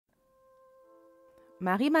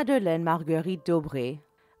Marie-Madeleine Marguerite d'Aubray,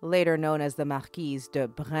 later known as the Marquise de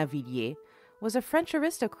Brinvilliers, was a French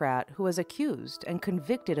aristocrat who was accused and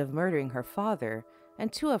convicted of murdering her father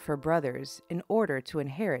and two of her brothers in order to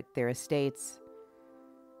inherit their estates.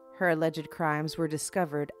 Her alleged crimes were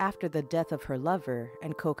discovered after the death of her lover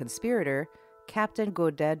and co-conspirator, Captain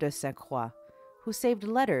Godet de Sainte-Croix, who saved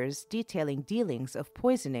letters detailing dealings of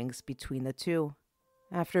poisonings between the two.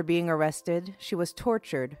 After being arrested, she was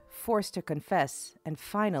tortured, forced to confess, and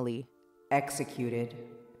finally executed.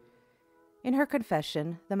 In her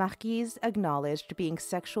confession, the Marquise acknowledged being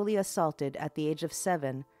sexually assaulted at the age of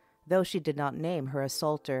 7, though she did not name her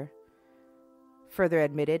assaulter. Further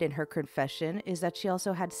admitted in her confession is that she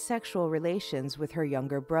also had sexual relations with her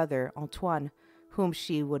younger brother, Antoine, whom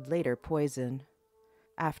she would later poison.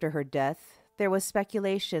 After her death, there was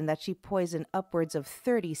speculation that she poisoned upwards of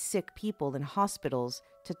 30 sick people in hospitals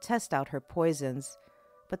to test out her poisons,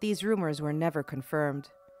 but these rumors were never confirmed.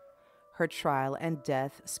 Her trial and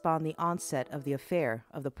death spawned the onset of the affair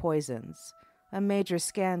of the poisons, a major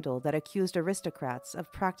scandal that accused aristocrats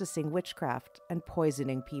of practicing witchcraft and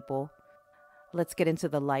poisoning people. Let's get into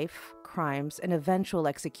the life, crimes, and eventual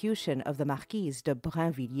execution of the Marquise de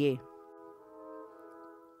Brinvilliers.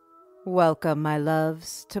 Welcome, my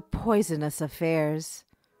loves, to Poisonous Affairs.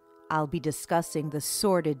 I'll be discussing the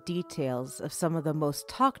sordid details of some of the most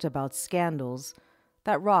talked about scandals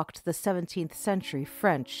that rocked the 17th century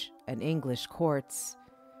French and English courts.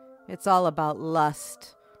 It's all about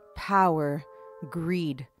lust, power,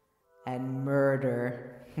 greed, and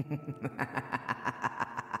murder.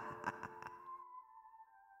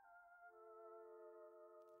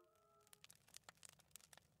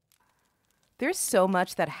 There's so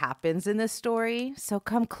much that happens in this story, so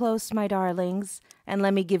come close, my darlings, and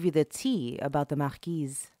let me give you the tea about the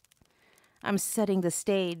Marquise. I'm setting the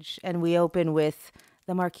stage, and we open with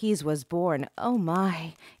the Marquise was born, oh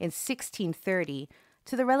my, in 1630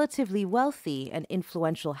 to the relatively wealthy and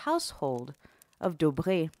influential household of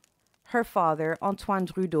d'Aubray. Her father, Antoine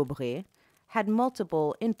Dru d'Aubray, had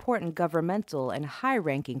multiple important governmental and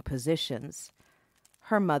high-ranking positions.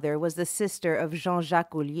 Her mother was the sister of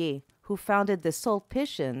Jean-Jacques Ollier, who founded the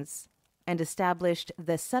Sulpicians and established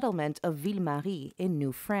the settlement of Ville-Marie in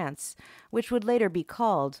New France, which would later be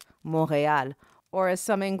called Montréal, or as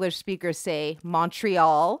some English speakers say,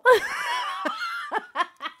 Montreal.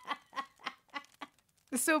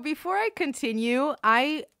 So before I continue,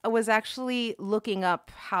 I was actually looking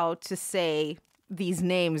up how to say these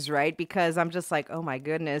names, right? Because I'm just like, oh my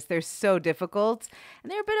goodness, they're so difficult.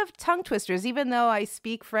 And they're a bit of tongue twisters. Even though I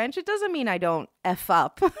speak French, it doesn't mean I don't F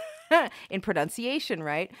up in pronunciation,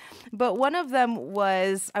 right? But one of them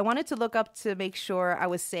was, I wanted to look up to make sure I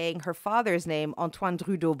was saying her father's name, Antoine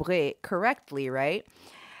Dru d'Aubray, correctly, right?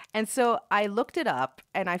 And so I looked it up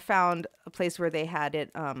and I found a place where they had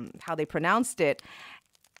it, how they pronounced it.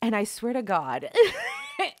 And I swear to God,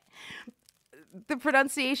 the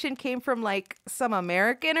pronunciation came from like some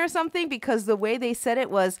American or something, because the way they said it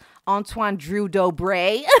was Antoine Dru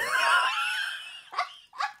d'Aubray.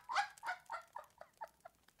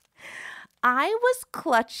 I was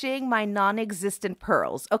clutching my non-existent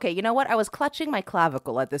pearls. Okay, you know what? I was clutching my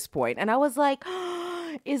clavicle at this point, and I was like,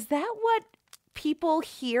 is that what people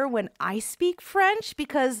hear when I speak French?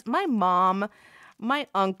 Because my mom, my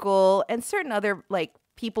uncle, and certain other like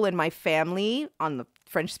people in my family on the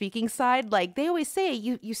French-speaking side, like they always say,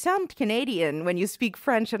 you sound Canadian when you speak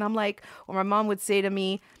French. And I'm like, or my mom would say to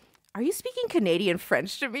me, are you speaking Canadian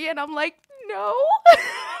French to me? And I'm like, no.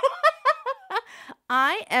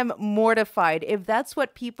 I am mortified if that's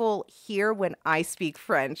what people hear when I speak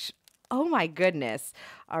French. Oh my goodness.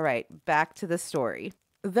 All right, back to the story.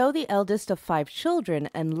 Though the eldest of 5 children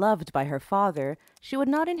and loved by her father, she would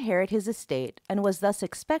not inherit his estate and was thus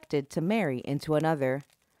expected to marry into another.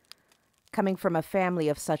 Coming from a family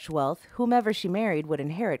of such wealth, whomever she married would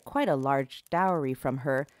inherit quite a large dowry from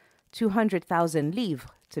her, 200,000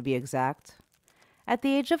 livres to be exact. At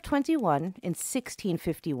the age of 21, in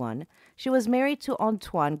 1651, she was married to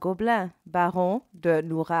Antoine Gobelin, Baron de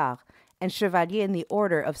Nourard, and Chevalier in the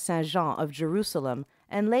Order of Saint-Jean of Jerusalem,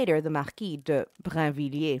 and later the Marquis de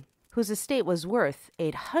Brinvilliers, whose estate was worth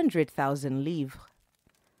 800,000 livres.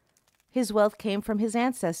 His wealth came from his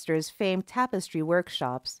ancestors' famed tapestry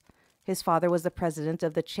workshops. His father was the president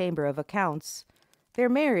of the Chamber of Accounts. Their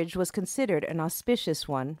marriage was considered an auspicious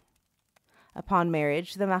one. Upon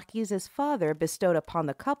marriage, the Marquise's father bestowed upon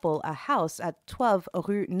the couple a house at 12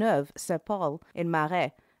 Rue Neuve Saint-Paul in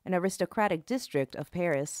Marais, an aristocratic district of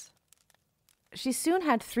Paris. She soon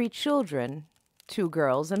had 3 children, 2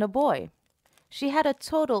 girls and a boy. She had a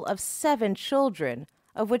total of 7 children,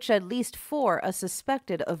 of which at least 4 are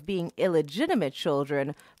suspected of being illegitimate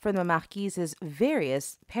children from the Marquise's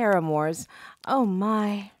various paramours. Oh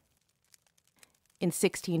my! In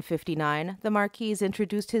 1659, the Marquise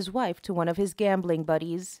introduced his wife to one of his gambling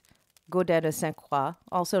buddies, Gaudin de Sainte-Croix,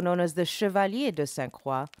 also known as the Chevalier de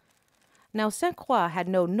Sainte-Croix. Now, Sainte-Croix had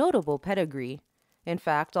no notable pedigree. In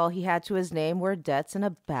fact, all he had to his name were debts and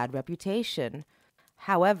a bad reputation.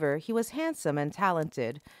 However, he was handsome and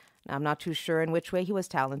talented. I'm not too sure in which way he was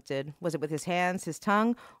talented. Was it with his hands, his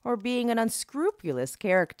tongue, or being an unscrupulous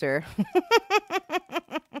character?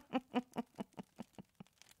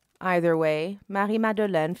 Either way,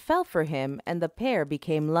 Marie-Madeleine fell for him and the pair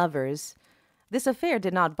became lovers. This affair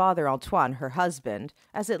did not bother Antoine, her husband,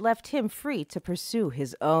 as it left him free to pursue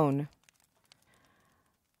his own.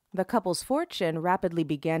 The couple's fortune rapidly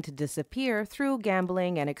began to disappear through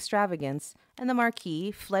gambling and extravagance, and the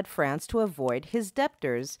Marquis fled France to avoid his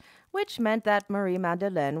debtors, which meant that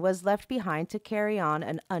Marie-Madeleine was left behind to carry on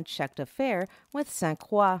an unchecked affair with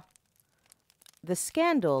Sainte-Croix. The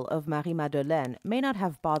scandal of Marie-Madeleine may not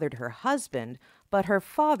have bothered her husband, but her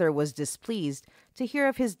father was displeased to hear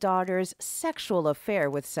of his daughter's sexual affair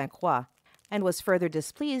with Sainte-Croix, and was further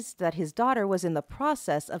displeased that his daughter was in the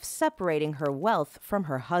process of separating her wealth from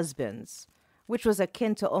her husband's, which was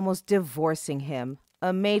akin to almost divorcing him,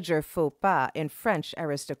 a major faux pas in French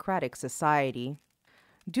aristocratic society.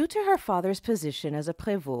 Due to her father's position as a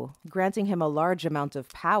prévôt, granting him a large amount of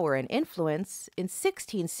power and influence, in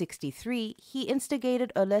 1663 he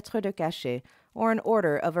instigated a lettre de cachet, or an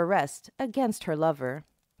order of arrest, against her lover,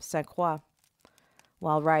 Sainte-Croix.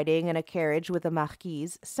 While riding in a carriage with the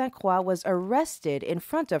Marquise, Sainte-Croix was arrested in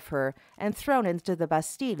front of her and thrown into the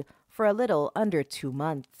Bastille for a little under 2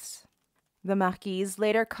 months. The Marquise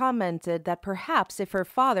later commented that perhaps if her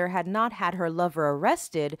father had not had her lover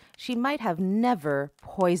arrested, she might have never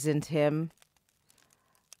poisoned him.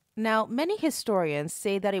 Now, many historians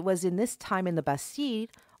say that it was in this time in the Bastille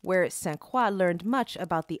where Sainte-Croix learned much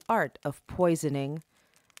about the art of poisoning.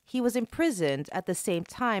 He was imprisoned at the same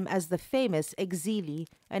time as the famous Exili,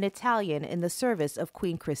 an Italian in the service of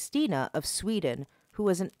Queen Christina of Sweden, who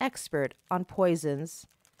was an expert on poisons.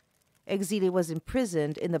 Exili was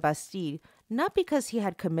imprisoned in the Bastille not because he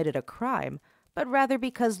had committed a crime, but rather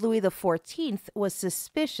because Louis XIV was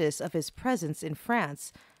suspicious of his presence in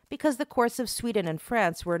France, because the courts of Sweden and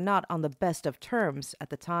France were not on the best of terms at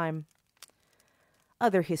the time.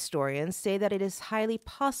 Other historians say that it is highly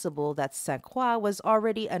possible that Sainte-Croix was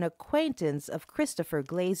already an acquaintance of Christopher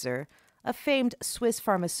Glaser, a famed Swiss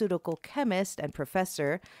pharmaceutical chemist and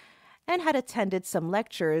professor, and had attended some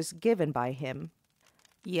lectures given by him.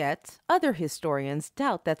 Yet, other historians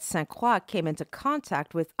doubt that Sainte-Croix came into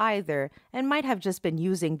contact with either and might have just been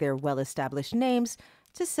using their well-established names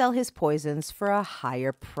to sell his poisons for a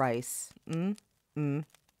higher price.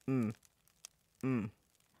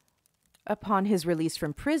 Upon his release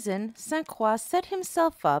from prison, Sainte-Croix set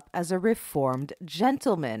himself up as a reformed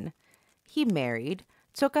gentleman. He married,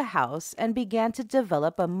 took a house, and began to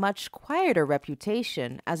develop a much quieter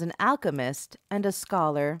reputation as an alchemist and a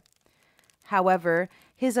scholar. However,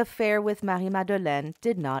 his affair with Marie-Madeleine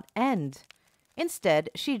did not end. Instead,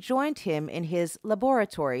 she joined him in his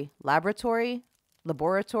laboratory,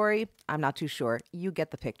 I'm not too sure. You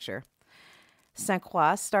get the picture.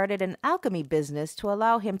 Sainte-Croix started an alchemy business to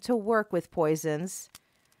allow him to work with poisons.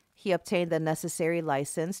 He obtained the necessary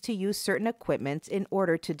license to use certain equipment in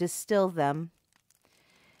order to distill them.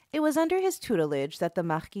 It was under his tutelage that the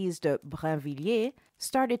Marquise de Brinvilliers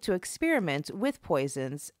started to experiment with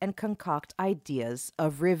poisons and concoct ideas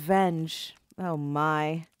of revenge. Oh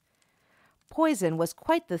my. Poison was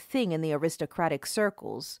quite the thing in the aristocratic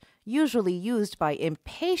circles, usually used by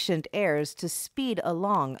impatient heirs to speed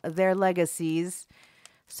along their legacies.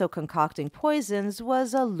 So concocting poisons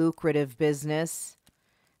was a lucrative business.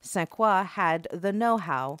 Sainte-Croix had the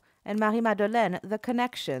know-how, and Marie-Madeleine the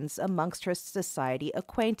connections amongst her society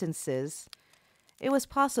acquaintances. It was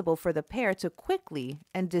possible for the pair to quickly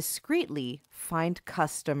and discreetly find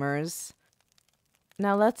customers.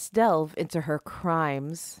 Now let's delve into her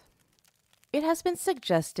crimes. It has been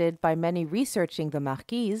suggested by many researching the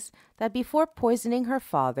Marquise that before poisoning her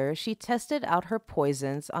father, she tested out her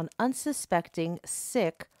poisons on unsuspecting,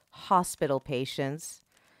 sick hospital patients.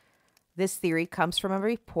 This theory comes from a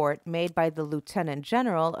report made by the Lieutenant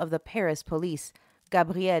General of the Paris Police,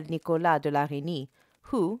 Gabriel Nicolas de Larigny,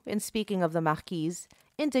 who, in speaking of the Marquise,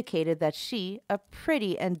 indicated that she, a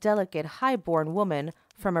pretty and delicate high-born woman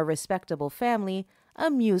from a respectable family,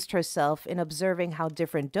 amused herself in observing how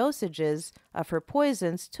different dosages of her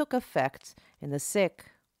poisons took effect in the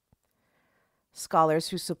sick. Scholars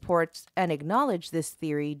who support and acknowledge this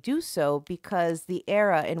theory do so because the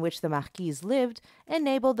era in which the Marquise lived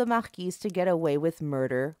enabled the Marquise to get away with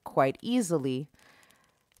murder quite easily.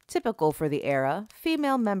 Typical for the era,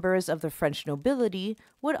 female members of the French nobility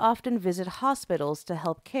would often visit hospitals to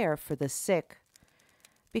help care for the sick.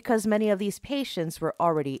 Because many of these patients were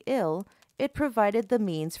already ill, it provided the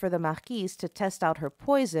means for the Marquise to test out her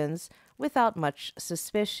poisons without much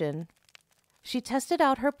suspicion. She tested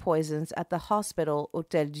out her poisons at the hospital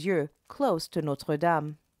Hôtel Dieu, close to Notre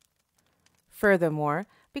Dame. Furthermore,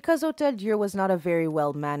 because Hôtel Dieu was not a very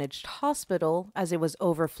well-managed hospital, as it was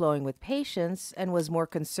overflowing with patients and was more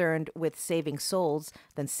concerned with saving souls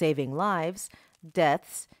than saving lives,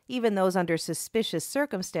 deaths, even those under suspicious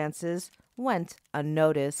circumstances, went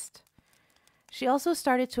unnoticed. She also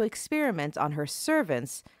started to experiment on her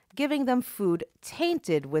servants, giving them food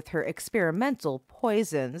tainted with her experimental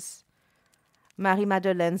poisons.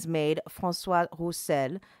 Marie-Madeleine's maid, Françoise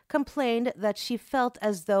Roussel, complained that she felt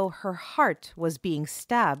as though her heart was being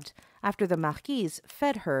stabbed after the Marquise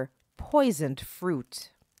fed her poisoned fruit.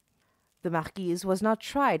 The Marquise was not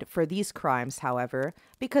tried for these crimes, however,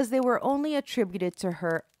 because they were only attributed to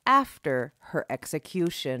her after her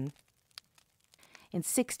execution. In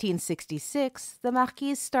 1666, the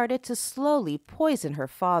Marquise started to slowly poison her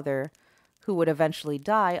father, who would eventually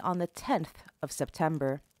die on the 10th of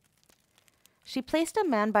September. She placed a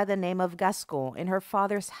man by the name of Gascon in her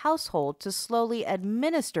father's household to slowly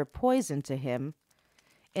administer poison to him.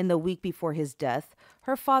 In the week before his death,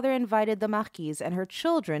 her father invited the Marquise and her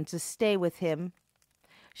children to stay with him.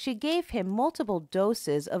 She gave him multiple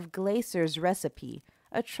doses of Glaser's recipe,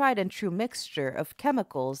 a tried-and-true mixture of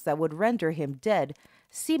chemicals that would render him dead,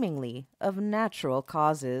 seemingly of natural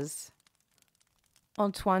causes.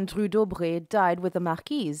 Antoine Dru d'Aubray died with the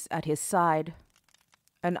Marquise at his side.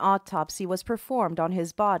 An autopsy was performed on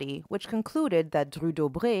his body, which concluded that Dru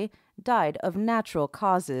d'Aubray died of natural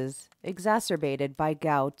causes, exacerbated by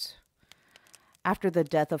gout. After the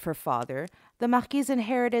death of her father, the Marquise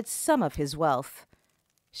inherited some of his wealth.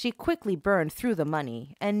 She quickly burned through the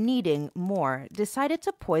money, and needing more, decided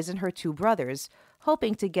to poison her two brothers,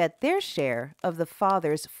 hoping to get their share of the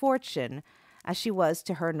father's fortune, as she was,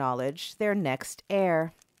 to her knowledge, their next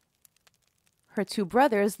heir. Her two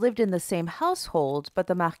brothers lived in the same household, but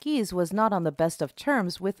the Marquise was not on the best of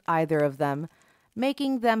terms with either of them,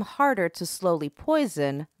 making them harder to slowly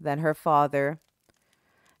poison than her father.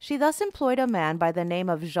 She thus employed a man by the name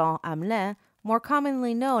of Jean Hamelin, more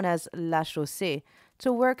commonly known as La Chaussée,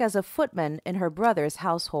 to work as a footman in her brother's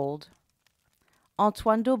household.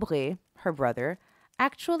 Antoine d'Aubray, her brother,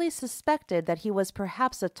 actually suspected that he was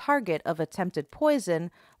perhaps a target of attempted poison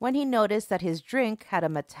when he noticed that his drink had a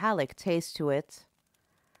metallic taste to it.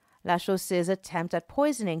 La Chaussée's attempt at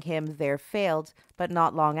poisoning him there failed, but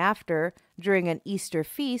not long after, during an Easter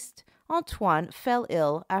feast, Antoine fell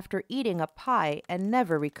ill after eating a pie and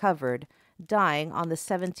never recovered, dying on the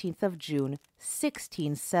 17th of June,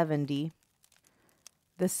 1670.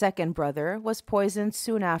 The second brother was poisoned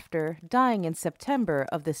soon after, dying in September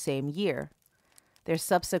of the same year. Their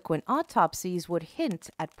subsequent autopsies would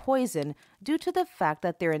hint at poison due to the fact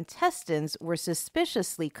that their intestines were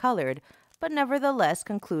suspiciously colored, but nevertheless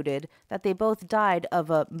concluded that they both died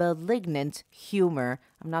of a malignant humor.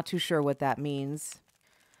 I'm not too sure what that means.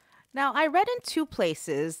 Now, I read in two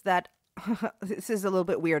places that, this is a little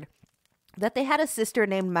bit weird, that they had a sister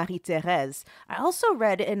named Marie-Thérèse. I also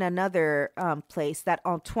read in another place that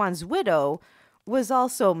Antoine's widow was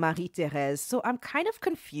also Marie-Thérèse. So I'm kind of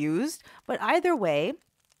confused, but either way,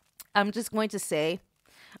 I'm just going to say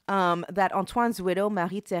that Antoine's widow,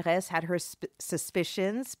 Marie-Thérèse, had her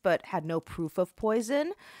suspicions, but had no proof of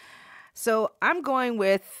poison. So I'm going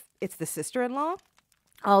with it's the sister-in-law,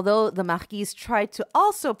 although the Marquise tried to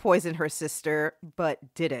also poison her sister,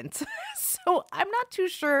 but didn't. So I'm not too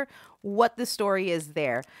sure what the story is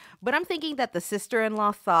there. But I'm thinking that the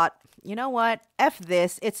sister-in-law thought, you know what, F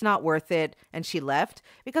this, it's not worth it, and she left.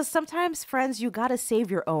 Because sometimes, friends, you gotta save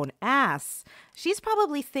your own ass. She's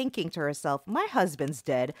probably thinking to herself, my husband's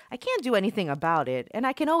dead, I can't do anything about it, and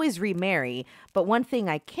I can always remarry. But one thing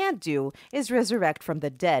I can't do is resurrect from the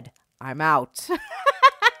dead. I'm out.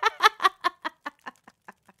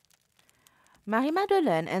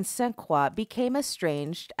 Marie-Madeleine and Sainte-Croix became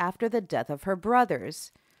estranged after the death of her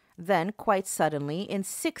brothers. Then, quite suddenly, in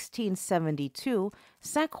 1672,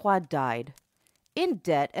 Sainte-Croix died. In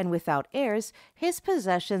debt and without heirs, his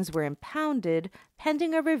possessions were impounded,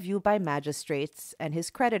 pending a review by magistrates and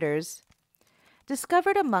his creditors.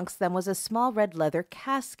 Discovered amongst them was a small red leather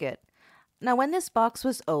casket. Now, when this box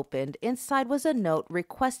was opened, inside was a note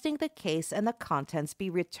requesting the case and the contents be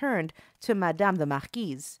returned to Madame the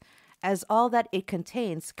Marquise, as all that it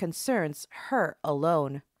contains concerns her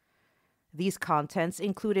alone. These contents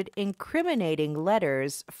included incriminating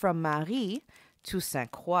letters from Marie to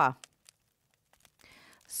Sainte Croix.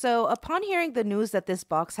 So, upon hearing the news that this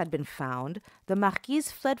box had been found, the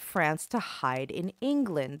Marquise fled France to hide in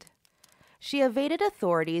England. She evaded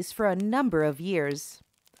authorities for a number of years.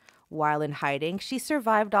 While in hiding, she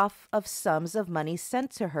survived off of sums of money sent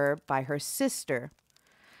to her by her sister.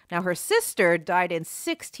 Now, her sister died in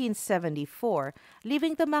 1674,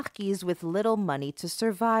 leaving the Marquise with little money to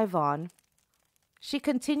survive on. She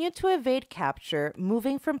continued to evade capture,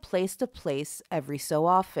 moving from place to place every so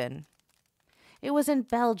often. It was in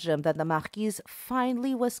Belgium that the Marquise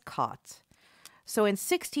finally was caught. So in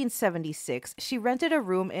 1676, she rented a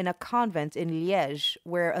room in a convent in Liège,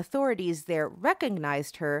 where authorities there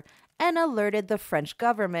recognized her and alerted the French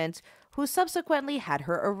government, who subsequently had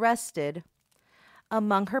her arrested.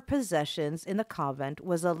 Among her possessions in the convent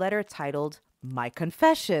was a letter titled My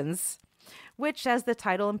Confessions, which, as the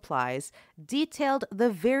title implies, detailed the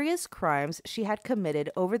various crimes she had committed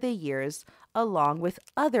over the years, along with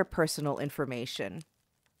other personal information.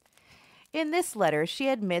 In this letter, she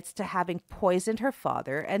admits to having poisoned her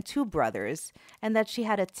father and two brothers, and that she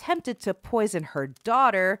had attempted to poison her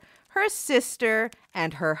daughter, her sister,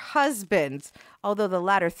 and her husband, although the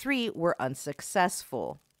latter three were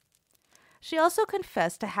unsuccessful. She also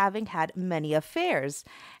confessed to having had many affairs,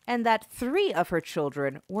 and that 3 of her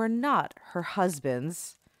children were not her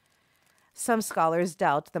husband's. Some scholars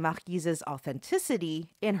doubt the Marquise's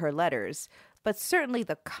authenticity in her letters, but certainly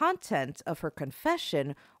the content of her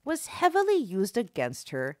confession was heavily used against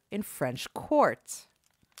her in French court.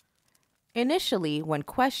 Initially, when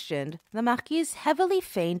questioned, the Marquise heavily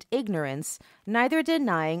feigned ignorance, neither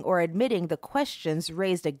denying or admitting the questions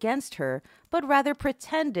raised against her, but rather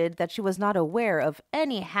pretended that she was not aware of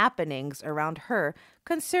any happenings around her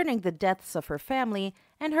concerning the deaths of her family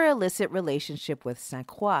and her illicit relationship with Sainte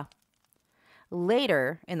Croix.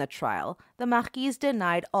 Later in the trial, the Marquise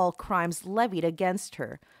denied all crimes levied against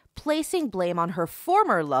her, placing blame on her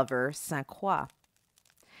former lover, Sainte Croix.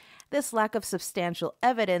 This lack of substantial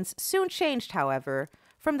evidence soon changed, however,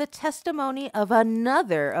 from the testimony of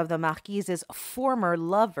another of the Marquise's former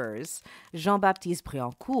lovers, Jean-Baptiste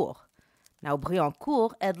Briancourt. Now,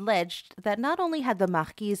 Briancourt alleged that not only had the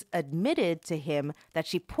Marquise admitted to him that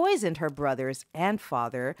she poisoned her brothers and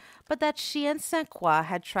father, but that she and Sainte Croix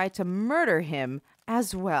had tried to murder him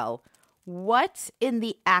as well. What in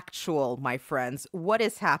the actual, my friends? What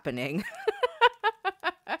is happening?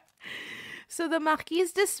 So the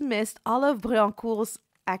Marquise dismissed all of Briancourt's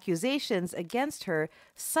accusations against her,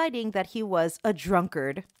 citing that he was a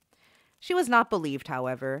drunkard. She was not believed,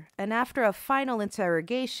 however, and after a final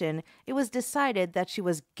interrogation, it was decided that she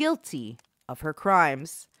was guilty of her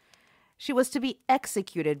crimes. She was to be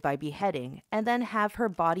executed by beheading and then have her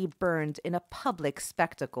body burned in a public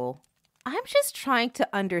spectacle. I'm just trying to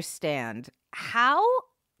understand, how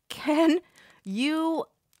can you...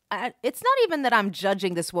 It's not even that I'm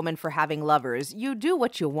judging this woman for having lovers. You do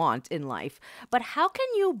what you want in life. But how can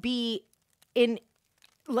you be in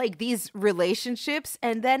like these relationships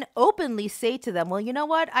and then openly say to them, well, you know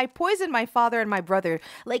what? I poisoned my father and my brother,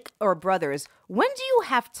 or brothers. When do you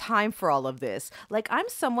have time for all of this? Like, I'm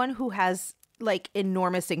someone who has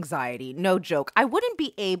enormous anxiety. No joke. I wouldn't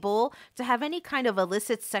be able to have any kind of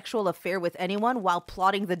illicit sexual affair with anyone while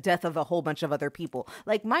plotting the death of a whole bunch of other people.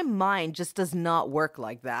 Like, my mind just does not work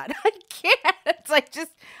like that. I can't.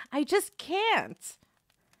 I just can't.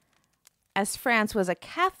 As France was a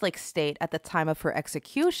Catholic state at the time of her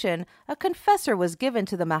execution, a confessor was given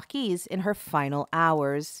to the Marquise in her final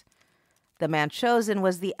hours. The man chosen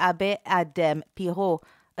was the Abbé Adem Pirot,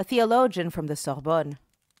 a theologian from the Sorbonne.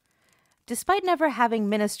 Despite never having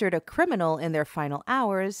ministered a criminal in their final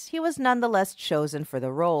hours, he was nonetheless chosen for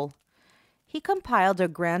the role. He compiled a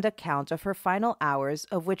grand account of her final hours,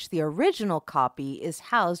 of which the original copy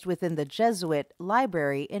is housed within the Jesuit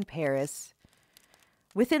library in Paris.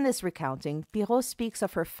 Within this recounting, Pirot speaks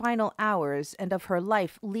of her final hours and of her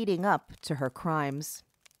life leading up to her crimes.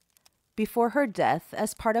 Before her death,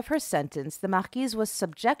 as part of her sentence, the Marquise was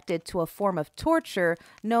subjected to a form of torture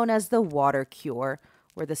known as the water cure,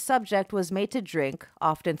 where the subject was made to drink,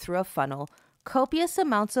 often through a funnel, copious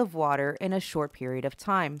amounts of water in a short period of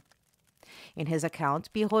time. In his account,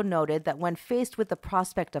 Pirot noted that when faced with the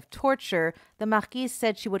prospect of torture, the Marquise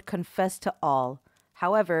said she would confess to all.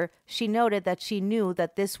 However, she noted that she knew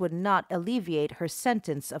that this would not alleviate her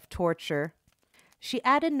sentence of torture. She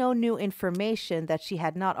added no new information that she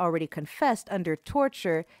had not already confessed under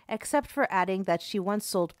torture, except for adding that she once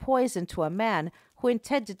sold poison to a man who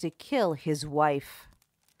intended to kill his wife.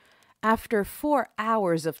 After 4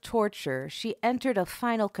 hours of torture, she entered a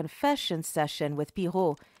final confession session with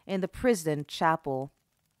Pirot in the prison chapel.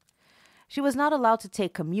 She was not allowed to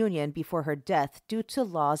take communion before her death due to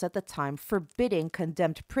laws at the time forbidding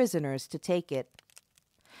condemned prisoners to take it.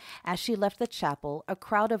 As she left the chapel, a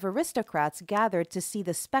crowd of aristocrats gathered to see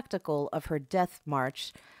the spectacle of her death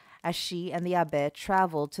march as she and the abbé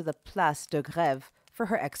traveled to the Place de Grève for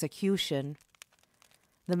her execution.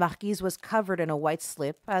 The marquise was covered in a white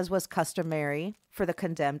slip, as was customary for the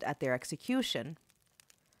condemned at their execution.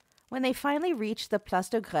 When they finally reached the Place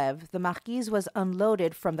de Grève, the marquise was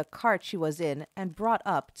unloaded from the cart she was in and brought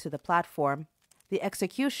up to the platform. The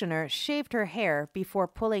executioner shaved her hair before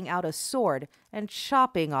pulling out a sword and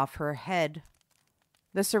chopping off her head.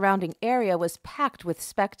 The surrounding area was packed with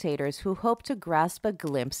spectators who hoped to grasp a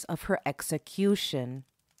glimpse of her execution.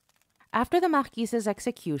 After the marquise's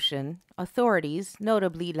execution, authorities,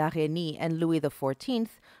 notably La Reynie and Louis XIV,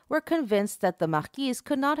 were convinced that the marquise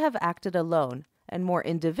could not have acted alone, and more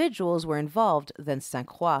individuals were involved than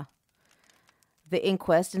Sainte-Croix. The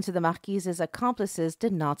inquest into the marquise's accomplices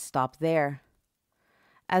did not stop there.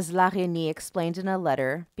 As La Reynie explained in a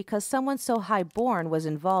letter, because someone so high-born was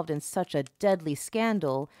involved in such a deadly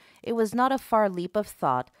scandal, it was not a far leap of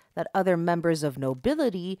thought that other members of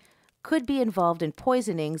nobility could be involved in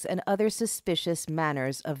poisonings and other suspicious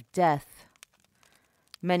manners of death.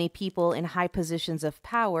 Many people in high positions of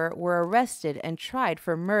power were arrested and tried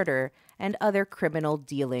for murder and other criminal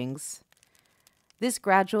dealings. This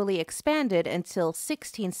gradually expanded until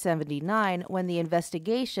 1679, when the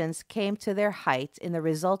investigations came to their height in the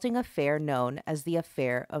resulting affair known as the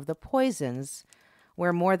Affair of the Poisons,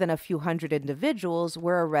 where more than a few hundred individuals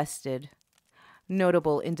were arrested.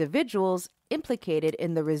 Notable individuals implicated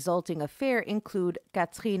in the resulting affair include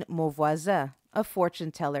Catherine Mauvoisin, a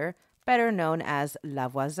fortune-teller, better known as La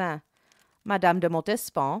Voisin, Madame de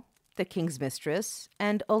Montespan, the king's mistress,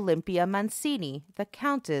 and Olympia Mancini, the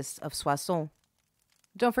Countess of Soissons.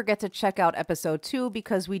 Don't forget to check out episode 2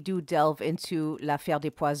 because we do delve into l'affaire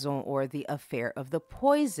des poisons, or the affair of the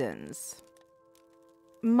poisons.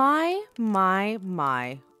 My.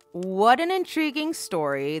 What an intriguing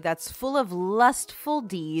story that's full of lustful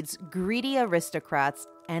deeds, greedy aristocrats,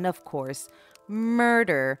 and of course,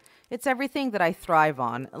 murder. It's everything that I thrive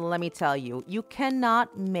on. Let me tell you, you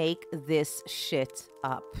cannot make this shit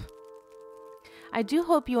up. I do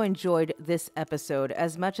hope you enjoyed this episode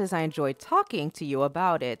as much as I enjoyed talking to you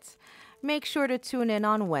about it. Make sure to tune in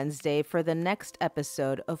on Wednesday for the next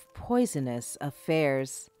episode of Poisonous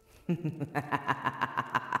Affairs.